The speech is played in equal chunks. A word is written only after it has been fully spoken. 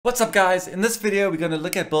What's up guys? In this video we're going to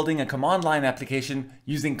look at building a command line application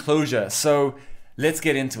using Clojure. So let's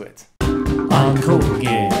get into it.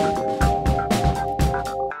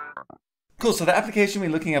 Cool, so the application we're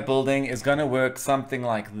looking at building is going to work something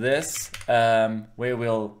like this, where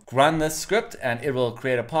we'll run this script and it will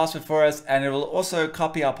create a password for us, and it will also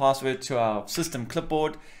copy our password to our system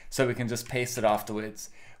clipboard so we can just paste it afterwards.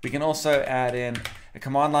 We can also add in a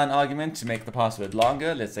command line argument to make the password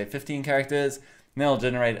longer, let's say 15 characters. Then it'll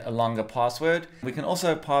generate a longer password. We can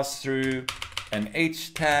also pass through an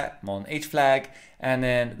H tag, an H flag, and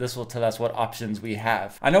then this will tell us what options we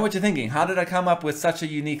have. I know what you're thinking. How did I come up with such a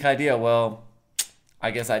unique idea? Well,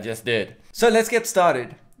 I guess I just did. So let's get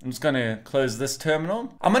started. I'm just going to close this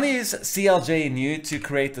terminal. I'm going to use CLJ new to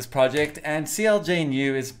create this project, and CLJ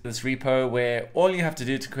new is this repo where all you have to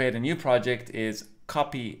do to create a new project is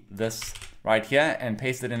copy this right here and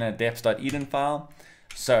paste it in a deps.eden file.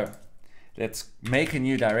 So let's make a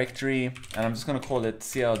new directory, and I'm just going to call it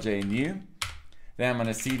CLJ new. Then I'm going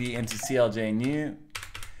to cd into CLJ new,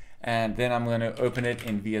 and then I'm going to open it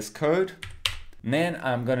in VS Code. And then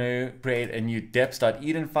I'm going to create a new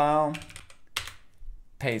deps.eden file,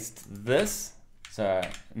 paste this,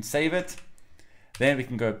 and save it. Then we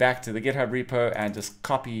can go back to the GitHub repo and just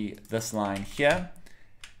copy this line here.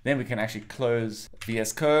 Then we can actually close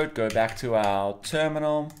VS Code, go back to our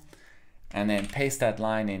terminal, and then paste that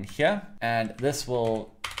line in here, and this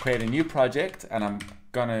will create a new project. And I'm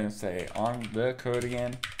gonna say on the code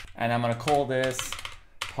again, and I'm gonna call this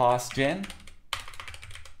parse-gen.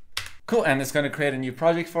 Cool, and it's gonna create a new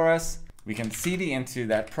project for us. We can cd into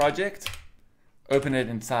that project, open it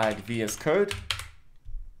inside VS Code,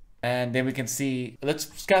 and then we can see, let's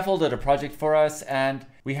scaffold it a project for us, and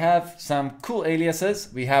we have some cool aliases.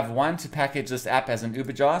 We have one to package this app as an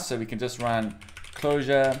Uberjar, so we can just run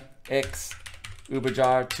Clojure X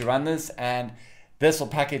Uberjar to run this, and this will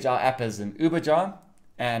package our app as an Uberjar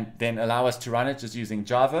and then allow us to run it just using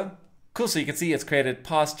Java. Cool, so you can see it's created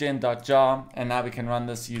parse-gen.jar, and now we can run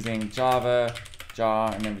this using Java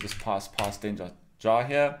jar, and then we just pass parse-gen.jar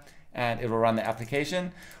here, and it will run the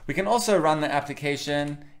application. We can also run the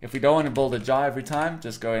application if we don't want to build a jar every time,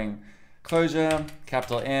 just going Clojure,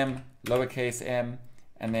 capital M, lowercase m,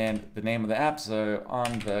 and then the name of the app. So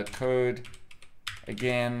on the code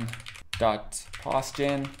again dot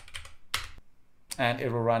parse-gen, and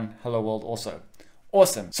it will run hello world also.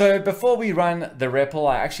 Awesome. So before we run the REPL,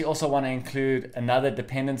 I actually also want to include another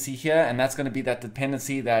dependency here, and that's going to be that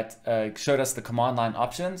dependency that showed us the command line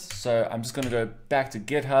options. So I'm just going to go back to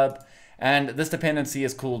GitHub, and this dependency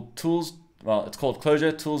is called tools. Well, it's called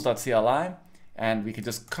Clojure tools.cli, and we could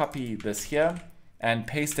just copy this here and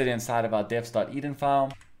paste it inside of our deps.eden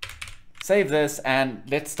file. Save this, and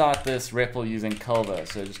let's start this REPL using Clojure.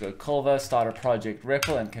 So just go Clojure, start a project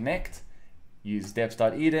REPL, and connect. Use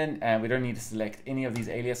deps.eden, and we don't need to select any of these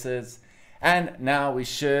aliases. And now we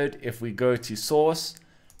should, if we go to source,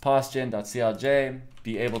 parse-gen.clj,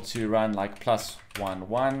 be able to run like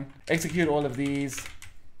 +11, execute all of these,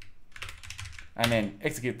 and then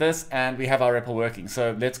execute this, and we have our REPL working.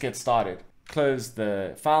 So let's get started. Close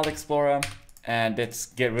the file explorer, and let's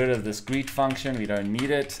get rid of this greet function. We don't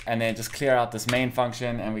need it. And then just clear out this main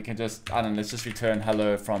function, and we can just, I don't know, let's just return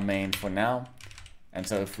hello from main for now. And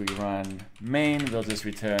so if we run main, we'll just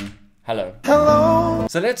return hello. Hello.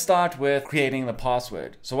 So let's start with creating the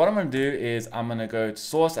password. So what I'm going to do is I'm going to go to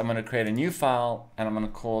source. I'm going to create a new file, and I'm going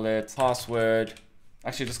to call it password.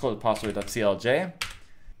 Actually, just call it password.clj.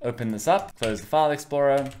 Open this up, close the file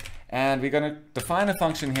explorer, and we're going to define a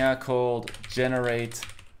function here called generate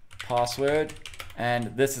password,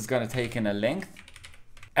 and this is going to take in a length.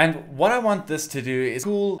 And what I want this to do is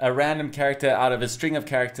pull a random character out of a string of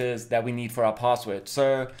characters that we need for our password.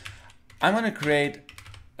 So I'm going to create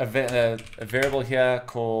a variable here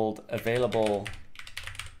called available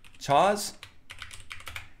chars,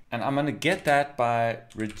 and I'm going to get that by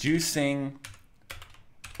reducing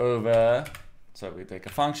over. So we take a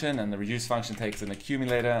function, and the reduce function takes an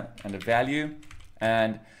accumulator and a value,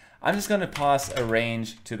 and I'm just going to pass a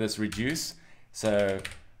range to this reduce. So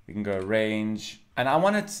we can go range, and I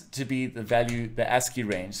want it to be the value, the ASCII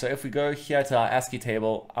range. So if we go here to our ASCII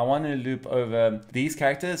table, I want to loop over these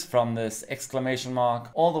characters from this exclamation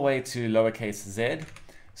mark all the way to lowercase z.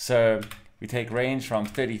 So we take range from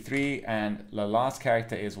 33, and the last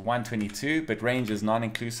character is 122, but range is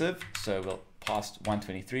non-inclusive, so we'll pass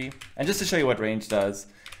 123. And just to show you what range does,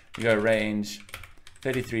 we go range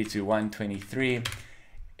 33 to 123.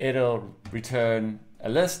 It'll return a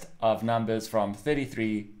list of numbers from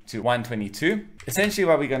 33 to 122. Essentially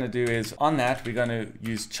what we're going to do is on that we're going to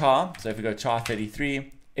use char. So if we go char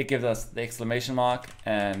 33, it gives us the exclamation mark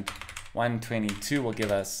and 122 will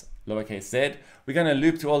give us lowercase z. We're going to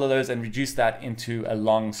loop through all of those and reduce that into a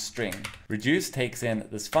long string. Reduce takes in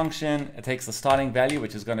this function. It takes the starting value,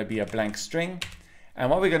 which is going to be a blank string. And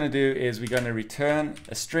what we're going to do is we're going to return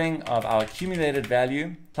a string of our accumulated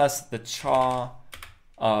value plus the char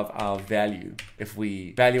of our value. If we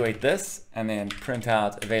evaluate this and then print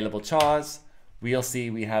out available chars, we'll see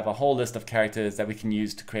we have a whole list of characters that we can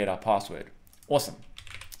use to create our password. Awesome.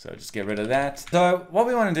 So just get rid of that. So what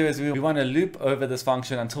we want to do is we want to loop over this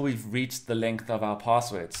function until we've reached the length of our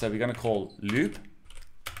password. So we're going to call loop,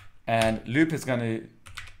 and loop is going to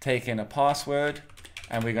take in a password,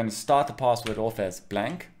 and we're going to start the password off as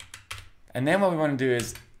blank. And then what we want to do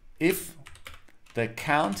is if the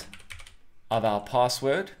count of our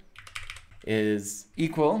password is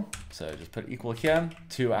equal, so just put equal here,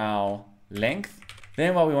 to our length,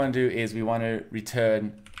 then what we want to do is we want to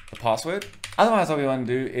return the password. Otherwise, what we want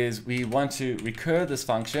to do is we want to recur this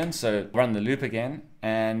function, so run the loop again,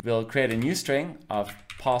 and we'll create a new string of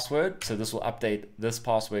password. So this will update this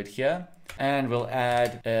password here, and we'll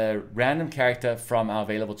add a random character from our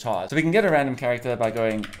available chars. So we can get a random character by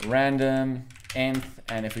going random nth,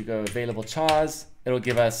 and if we go available chars, it'll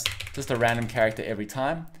give us just a random character every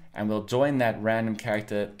time, and we'll join that random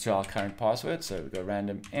character to our current password. So we go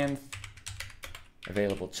random nth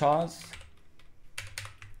available chars.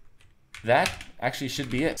 That actually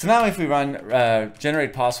should be it. So now if we run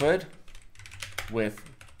generate password with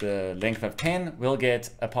the length of 10, we'll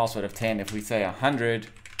get a password of 10. If we say 100,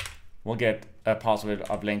 we'll get a password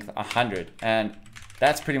of length 100. And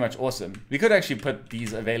that's pretty much awesome. We could actually put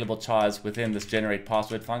these available chars within this generate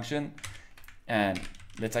password function. And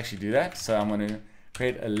let's actually do that. So I'm going to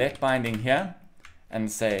create a let binding here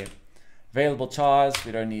and say available chars.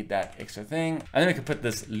 We don't need that extra thing. And then we can put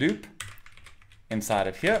this loop inside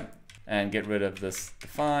of here and get rid of this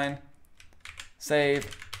define,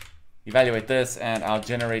 save, evaluate this, and our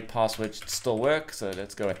generate password should still work. So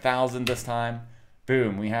let's go 1000 this time.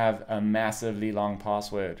 Boom, we have a massively long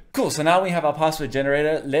password. Cool, so now we have our password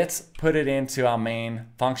generator. Let's put it into our main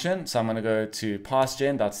function. So I'm gonna go to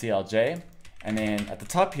parse-gen.clj, and then at the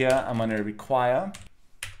top here, I'm gonna require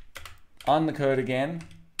on the code again,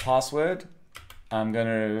 password. I'm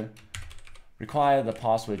gonna require the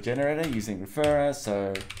password generator using referrer.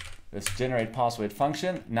 So this generate password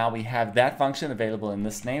function. Now we have that function available in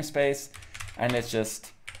this namespace, and let's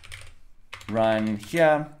just run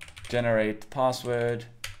here, generate password,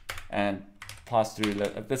 and pass through,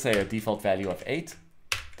 let's say a default value of 8.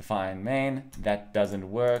 Define main, that doesn't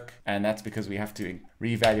work, and that's because we have to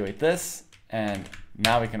reevaluate this, and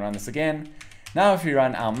now we can run this again. Now if we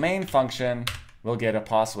run our main function, we'll get a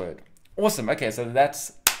password. Awesome, okay, so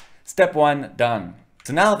that's step 1 done.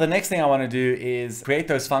 So now the next thing I want to do is create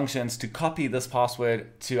those functions to copy this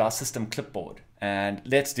password to our system clipboard. And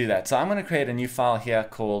let's do that. So I'm going to create a new file here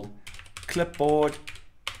called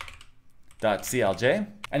clipboard.clj.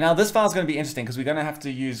 And now this file is going to be interesting because we're going to have to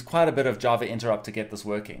use quite a bit of Java interrupt to get this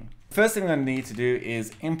working. First thing we're going to need to do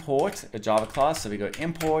is import a Java class. So we go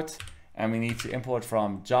import, and we need to import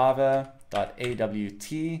from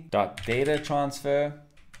java.awt.data transfer.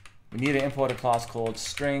 We need to import a class called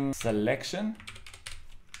string selection.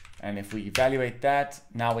 And if we evaluate that,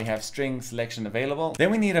 now we have string selection available.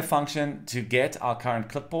 Then we need a function to get our current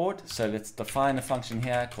clipboard. So let's define a function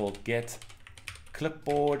here called get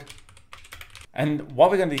clipboard. And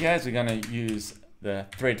what we're going to do here is we're going to use the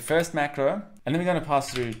thread first macro, and then we're going to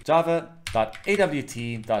pass through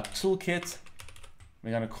java.awt.toolkit.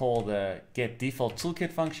 We're going to call the get default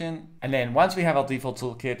toolkit function. And then once we have our default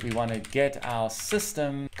toolkit, we want to get our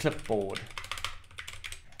system clipboard.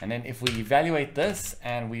 And then if we evaluate this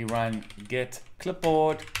and we run get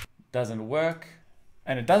clipboard, doesn't work.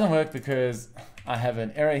 And it doesn't work because I have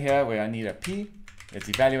an error here where I need a P. Let's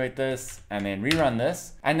evaluate this and then rerun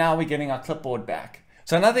this. And now we're getting our clipboard back.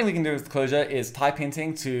 So another thing we can do with Clojure is type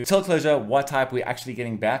hinting to tell Clojure what type we're actually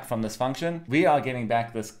getting back from this function. We are getting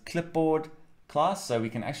back this clipboard class. So we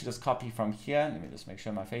can actually just copy from here. Let me just make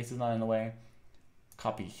sure my face is not in the way.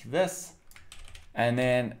 Copy this. And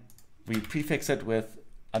then we prefix it with,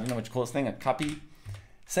 I don't know what you call this thing, a copy.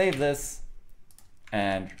 Save this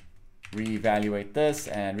and reevaluate this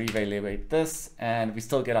and reevaluate this, and we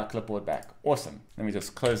still get our clipboard back. Awesome. Let me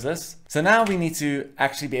just close this. So now we need to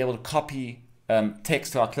actually be able to copy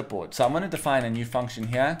text to our clipboard. So I'm going to define a new function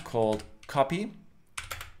here called copy,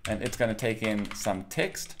 and it's going to take in some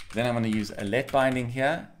text. Then I'm going to use a let binding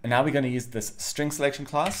here. And now we're going to use this string selection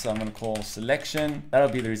class. So I'm going to call selection. That'll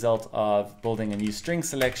be the result of building a new string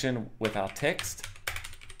selection with our text.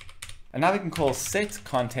 And now we can call set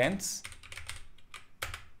contents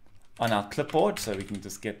on our clipboard. So we can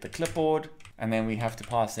just get the clipboard. and then we have to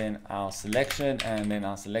pass in our selection and then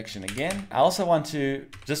our selection again. I also want to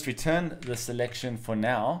just return the selection for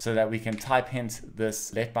now so that we can type hint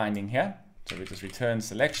this let binding here. So we just return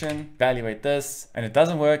selection, evaluate this, and it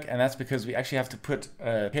doesn't work. And that's because we actually have to put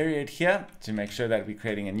a period here to make sure that we're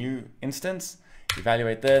creating a new instance.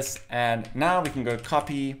 Evaluate this, and now we can go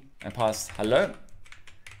copy and pass hello.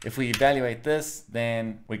 If we evaluate this,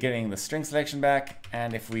 then we're getting the string selection back.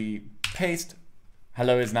 And if we paste,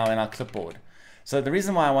 hello is now in our clipboard. So the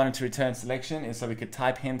reason why I wanted to return selection is so we could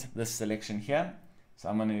type hint this selection here. So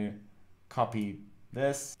I'm going to copy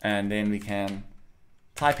this, and then we can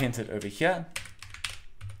type hint it over here.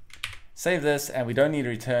 Save this, and we don't need to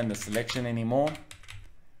return the selection anymore.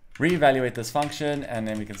 Reevaluate this function, and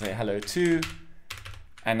then we can say hello 2.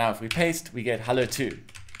 And now if we paste, we get hello 2.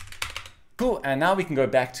 Cool, and now we can go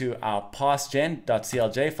back to our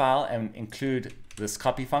parse-gen.clj file and include this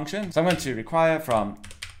copy function. So I'm going to require from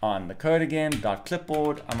on the code again,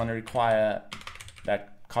 .clipboard, I'm going to require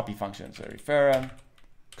that copy function. So referrer,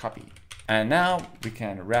 copy. And now we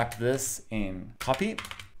can wrap this in copy.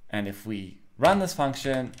 And if we run this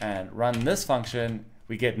function and run this function,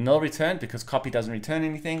 we get null return because copy doesn't return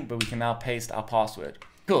anything, but we can now paste our password.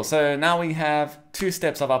 Cool, so now we have 2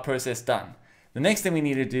 steps of our process done. The next thing we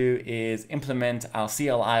need to do is implement our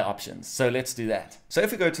CLI options. So let's do that. So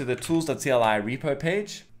if we go to the tools.cli repo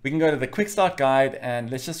page, we can go to the quick start guide, and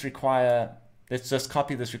let's just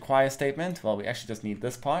copy this require statement. Well, we actually just need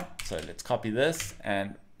this part. So let's copy this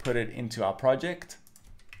and put it into our project.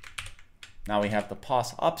 Now we have the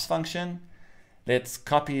parse-opts function. Let's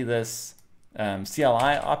copy this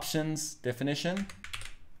CLI options definition.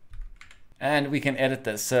 And we can edit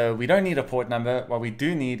this. So we don't need a port number. What we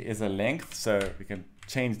do need is a length. So we can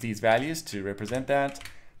change these values to represent that.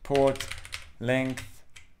 Port, length,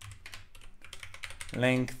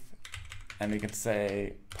 and we can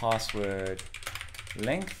say password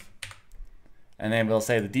length. And then we'll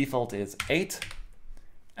say the default is 8.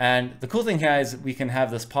 And the cool thing here is we can have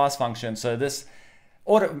this parse function. So this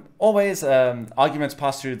always arguments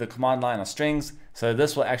pass through the command line are strings. So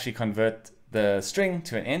this will actually convert the string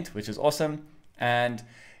to an int, which is awesome. And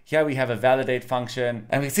here we have a validate function,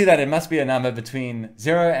 and we see that it must be a number between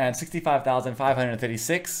 0 and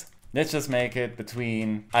 65,536. Let's just make it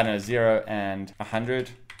between, I don't know, 0 and 100.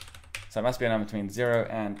 So it must be a number between 0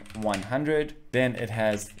 and 100. Then it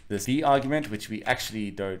has this b argument, which we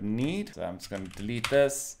actually don't need. So I'm just going to delete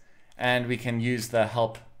this, and we can use the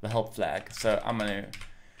help flag. So I'm going to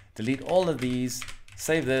delete all of these,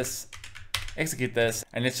 save this, execute this,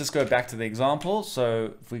 and let's just go back to the example.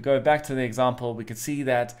 So if we go back to the example, we can see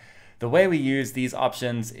that the way we use these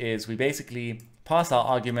options is we basically pass our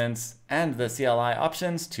arguments and the CLI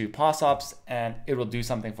options to parse-opts, and it will do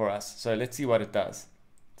something for us. So let's see what it does.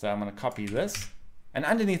 So I'm going to copy this, and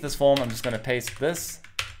underneath this form, I'm just going to paste this,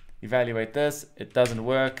 evaluate this. It doesn't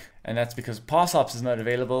work, and that's because parse-opts is not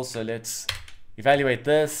available. So let's evaluate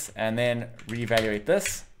this and then reevaluate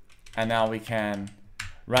this, and now we can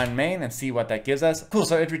run main and see what that gives us. Cool,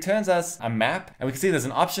 so it returns us a map, and we can see there's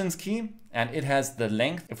an options key, and it has the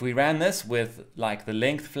length. If we ran this with like the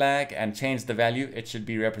length flag and change the value, it should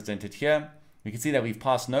be represented here. We can see that we've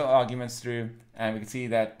passed no arguments through, and we can see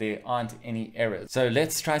that there aren't any errors. So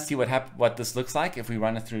let's try to see what this looks like if we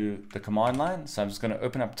run it through the command line. So I'm just going to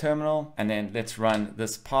open up terminal, and then let's run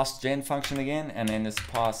this parse-gen function again, and then just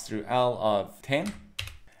pass through L of 10.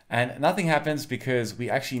 And nothing happens because we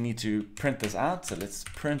actually need to print this out. So let's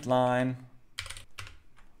print line,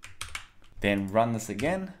 then run this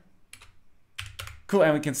again. Cool,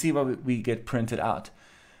 and we can see what we get printed out.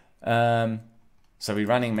 So we're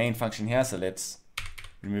running main function here, so let's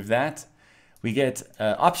remove that. We get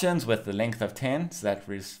options with the length of 10, so that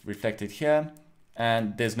is reflected here,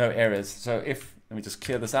 and there's no errors. So let me just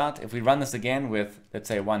clear this out. If we run this again with, let's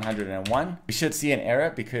say 101, we should see an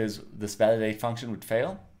error because this validate function would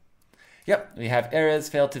fail. Yep, we have errors,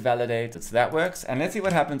 failed to validate, so that works. And let's see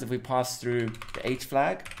what happens if we pass through the H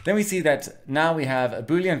flag. Then we see that now we have a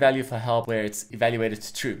Boolean value for help where it's evaluated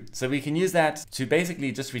to true. So we can use that to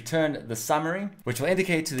basically just return the summary, which will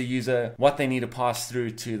indicate to the user what they need to pass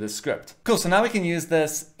through to the script. Cool, so now we can use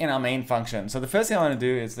this in our main function. So the first thing I want to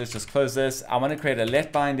do is let's just close this. I want to create a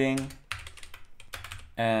let binding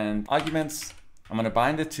and arguments. I'm going to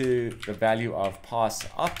bind it to the value of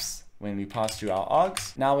parse-opts when we pass through our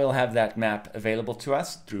args. Now we'll have that map available to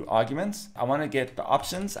us through arguments. I want to get the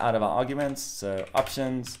options out of our arguments. So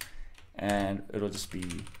options, and it'll just be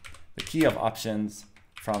the key of options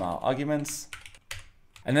from our arguments.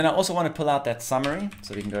 And then I also want to pull out that summary.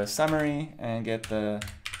 So we can go summary and get the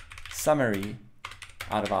summary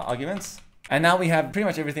out of our arguments. And now we have pretty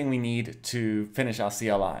much everything we need to finish our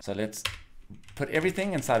CLI. So let's put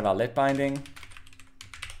everything inside of our let binding.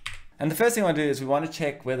 And the first thing I want to do is we want to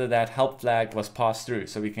check whether that help flag was passed through.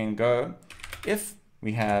 So we can go, if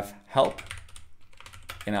we have help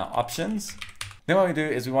in our options, then what we do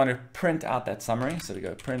is we want to print out that summary. So we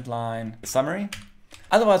go print line summary.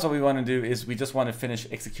 Otherwise, what we want to do is we just want to finish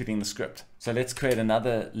executing the script. So let's create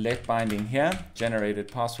another let binding here,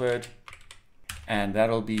 generated password, and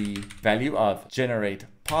that'll be value of generate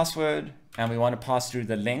password. And we want to pass through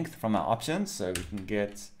the length from our options. So we can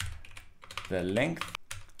get the length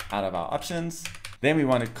out of our options. Then we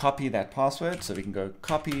want to copy that password. So we can go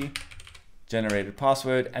copy generated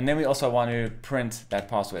password. And then we also want to print that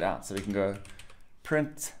password out. So we can go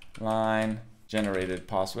print line generated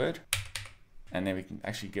password. And then we can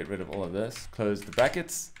actually get rid of all of this. Close the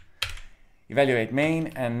brackets, evaluate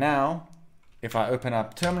main. And now if I open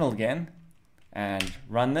up terminal again and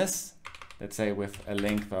run this, let's say with a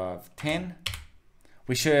length of 10,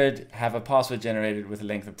 we should have a password generated with a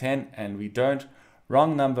length of 10, and we don't.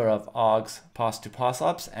 Wrong number of args passed to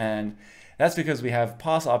parse-opts, and that's because we have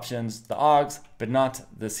parse options, the args, but not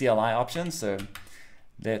the CLI options. So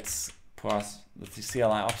let's pass the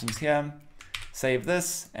CLI options here, save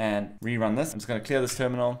this and rerun this. I'm just going to clear this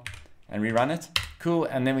terminal and rerun it. Cool.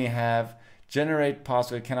 And then we have generate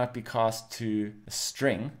password cannot be cast to a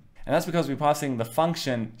string. And that's because we're passing the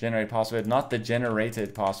function generate password, not the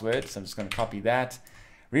generated password. So I'm just going to copy that,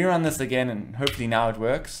 rerun this again, and hopefully now it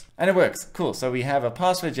works. And it works. Cool. So we have a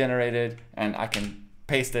password generated and I can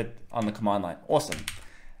paste it on the command line. Awesome.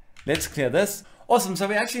 Let's clear this. Awesome. So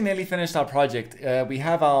we actually nearly finished our project. We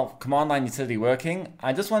have our command line utility working.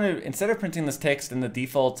 I just want to, instead of printing this text in the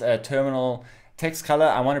default terminal text color,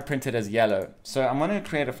 I want to print it as yellow. So I'm going to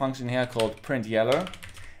create a function here called print yellow.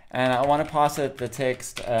 And I want to pass it the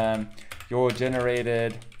text, your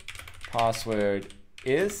generated password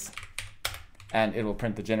is, and it will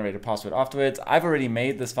print the generated password afterwards. I've already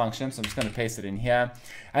made this function, so I'm just going to paste it in here.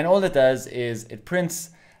 And all it does is it prints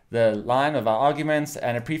the line of our arguments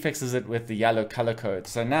and it prefixes it with the yellow color code.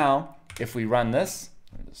 So now if we run this,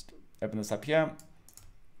 let me just open this up here,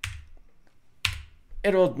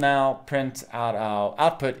 it will now print out our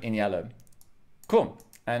output in yellow. Cool.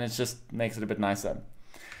 And it just makes it a bit nicer.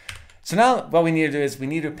 So now what we need to do is we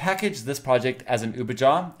need to package this project as an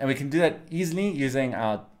Uberjar, and we can do that easily using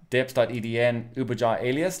our deps.edn Uberjar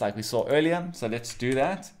alias like we saw earlier. So let's do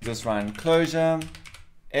that. Just run Clojure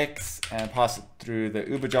X and pass it through the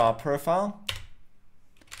Uberjar profile.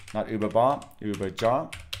 Not Uberbar,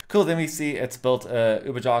 Uberjar. Cool, then we see it's built a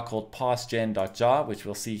Uberjar called parse-gen.jar, which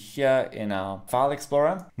we'll see here in our file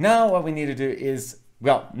explorer. Now what we need to do is,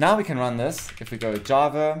 well, now we can run this. If we go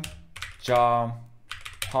java jar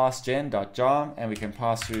parse-gen.jar, and we can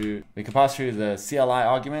pass through the CLI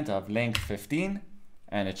argument of length 15,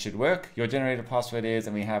 and it should work. Your generated password is,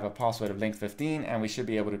 and we have a password of length 15, and we should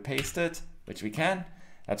be able to paste it, which we can.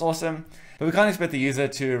 That's awesome. But we can't expect the user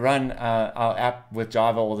to run our app with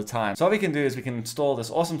Java all the time. So what we can do is we can install this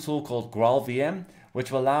awesome tool called GraalVM,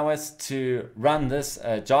 which will allow us to run this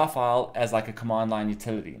jar file as like a command line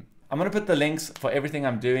utility. I'm going to put the links for everything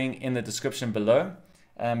I'm doing in the description below.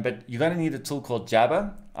 But you're going to need a tool called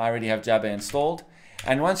Jabber. I already have Jabber installed.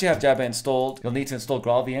 And once you have Jabber installed, you'll need to install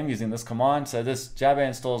GraalVM using this command. So this Jabber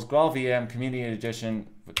installs GraalVM Community Edition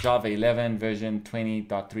Java 11 version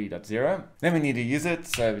 20.3.0. Then we need to use it.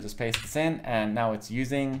 So we just paste this in, and now it's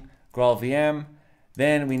using GraalVM.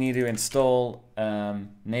 Then we need to install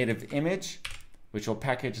native image, which will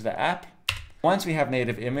package the app. Once we have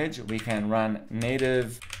native image, we can run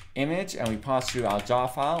native image, and we pass through our jar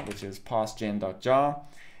file, which is parse-gen.jar.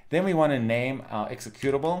 Then we want to name our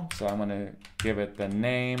executable. So I'm going to give it the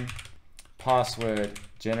name password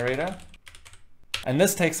generator. And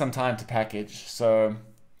this takes some time to package, so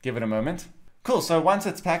give it a moment. Cool, so once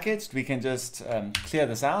it's packaged, we can just clear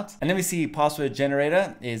this out. And then we see password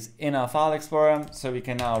generator is in our file explorer. So we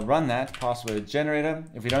can now run that password generator.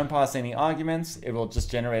 If we don't pass any arguments, it will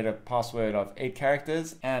just generate a password of 8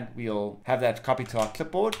 characters, and we'll have that copied to our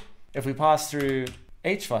clipboard. If we pass through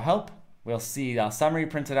H for help, we'll see our summary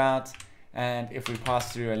printed out. And if we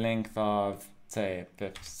pass through a length of, say,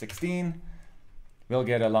 16, we'll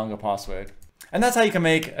get a longer password. And that's how you can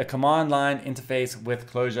make a command line interface with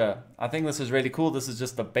Clojure. I think this is really cool. This is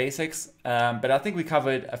just the basics, but I think we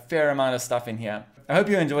covered a fair amount of stuff in here. I hope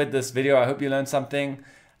you enjoyed this video. I hope you learned something.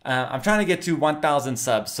 I'm trying to get to 1,000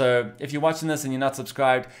 subs. So if you're watching this and you're not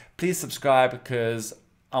subscribed, please subscribe, because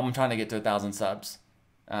I'm trying to get to 1,000 subs.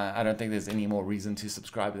 I don't think there's any more reason to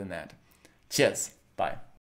subscribe than that. Cheers. Bye.